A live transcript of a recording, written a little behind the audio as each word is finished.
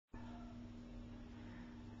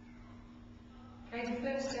Okay, the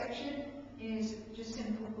first section is just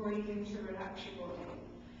simple breathing to relax your body.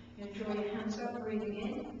 You draw your hands up, breathing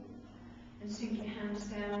in, and sink your hands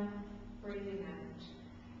down, breathing out.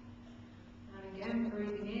 And again,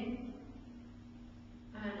 breathing in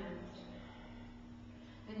and out.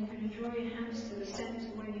 And you're going to draw your hands to the centre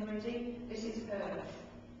when you're ready. This is earth.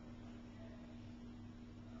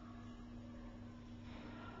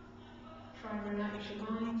 Try and relax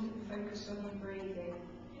your mind and focus on your breathing.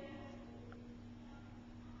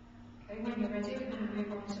 Okay, when you're ready, we're going to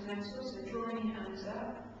move on to metal. So drawing your hands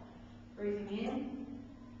up, breathing in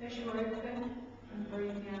as you open, and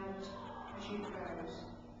breathing out as you close.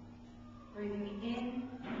 Breathing in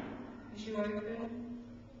as you open,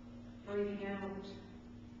 breathing out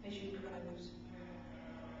as you close.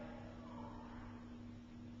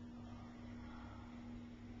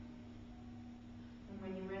 And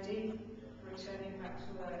when you're ready, returning back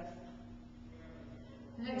to earth.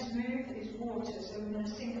 The next move is water, so we're going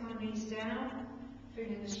to sink our knees down,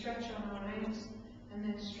 feeling the stretch on our legs, and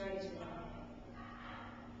then straighten up.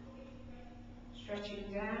 Stretching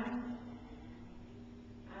down,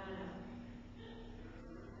 and up.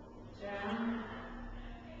 Down,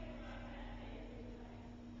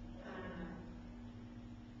 and up.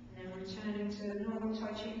 And then returning to the normal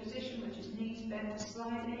Tai Chi position, which is knees bent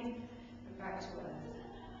slightly, and back to earth.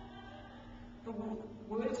 For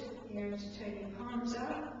wood, you're going to turn your palms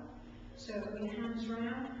up, so put your hands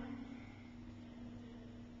round.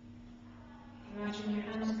 Imagine your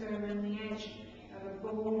hands go around the edge of a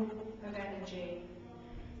ball of energy.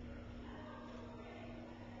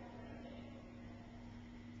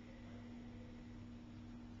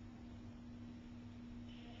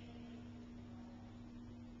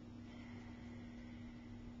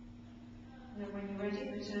 And then when you're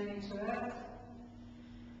ready, returning to earth.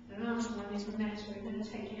 The last one is metal. You're going to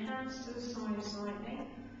take your hands to the side slightly,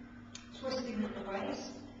 twisting at the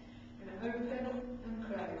waist. You're going to open and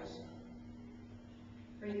close.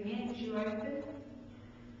 Breathing in as you open,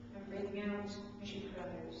 and breathing out as you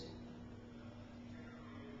close.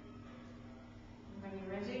 And when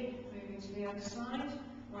you're ready, moving to the other side.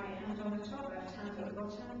 Right hand on the top, left hand at the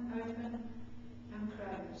bottom, open and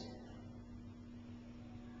close.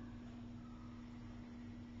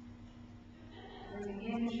 Breathing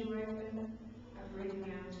in as you open, and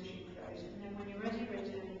breathing out as you close. And then when you're ready,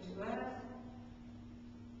 returning to earth.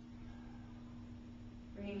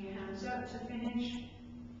 Bringing your hands up to finish,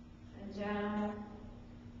 and down,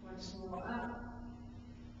 once more up,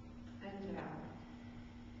 and down.